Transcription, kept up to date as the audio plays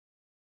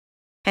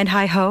And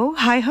hi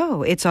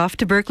ho, it's off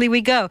to Berkeley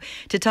we go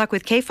to talk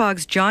with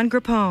KFOG's John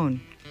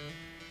Grappone.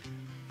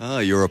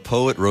 You're a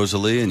poet,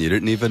 Rosalie, and you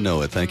didn't even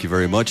know it. Thank you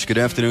very much. Good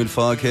afternoon,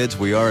 Fogheads.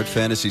 We are at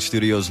Fantasy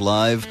Studios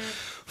Live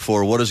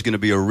for what is going to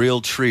be a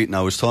real treat. And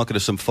I was talking to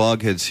some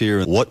Fogheads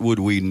here. What would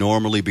we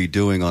normally be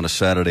doing on a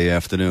Saturday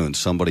afternoon?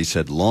 Somebody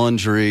said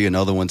laundry.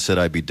 Another one said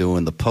I'd be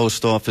doing the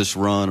post office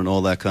run and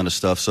all that kind of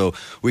stuff. So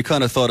we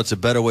kind of thought it's a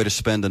better way to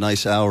spend a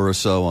nice hour or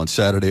so on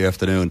Saturday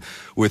afternoon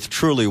with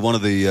truly one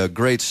of the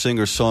great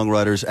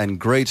singer-songwriters and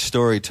great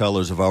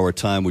storytellers of our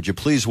time. Would you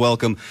please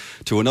welcome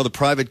to another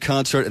private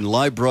concert and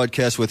live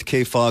broadcast with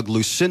KFOG,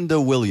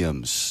 Lucinda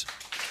Williams.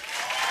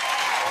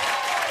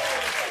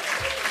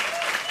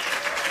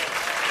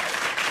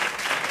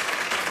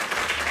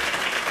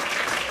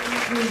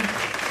 Okay,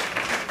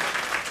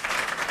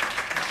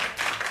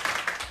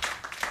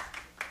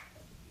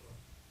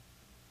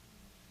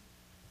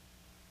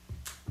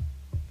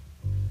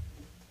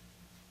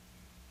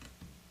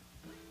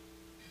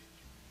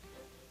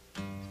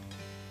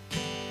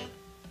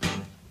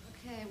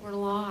 we're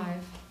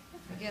live.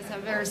 I guess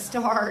I better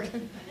start.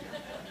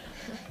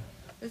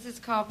 This is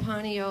called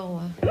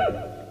Pineola.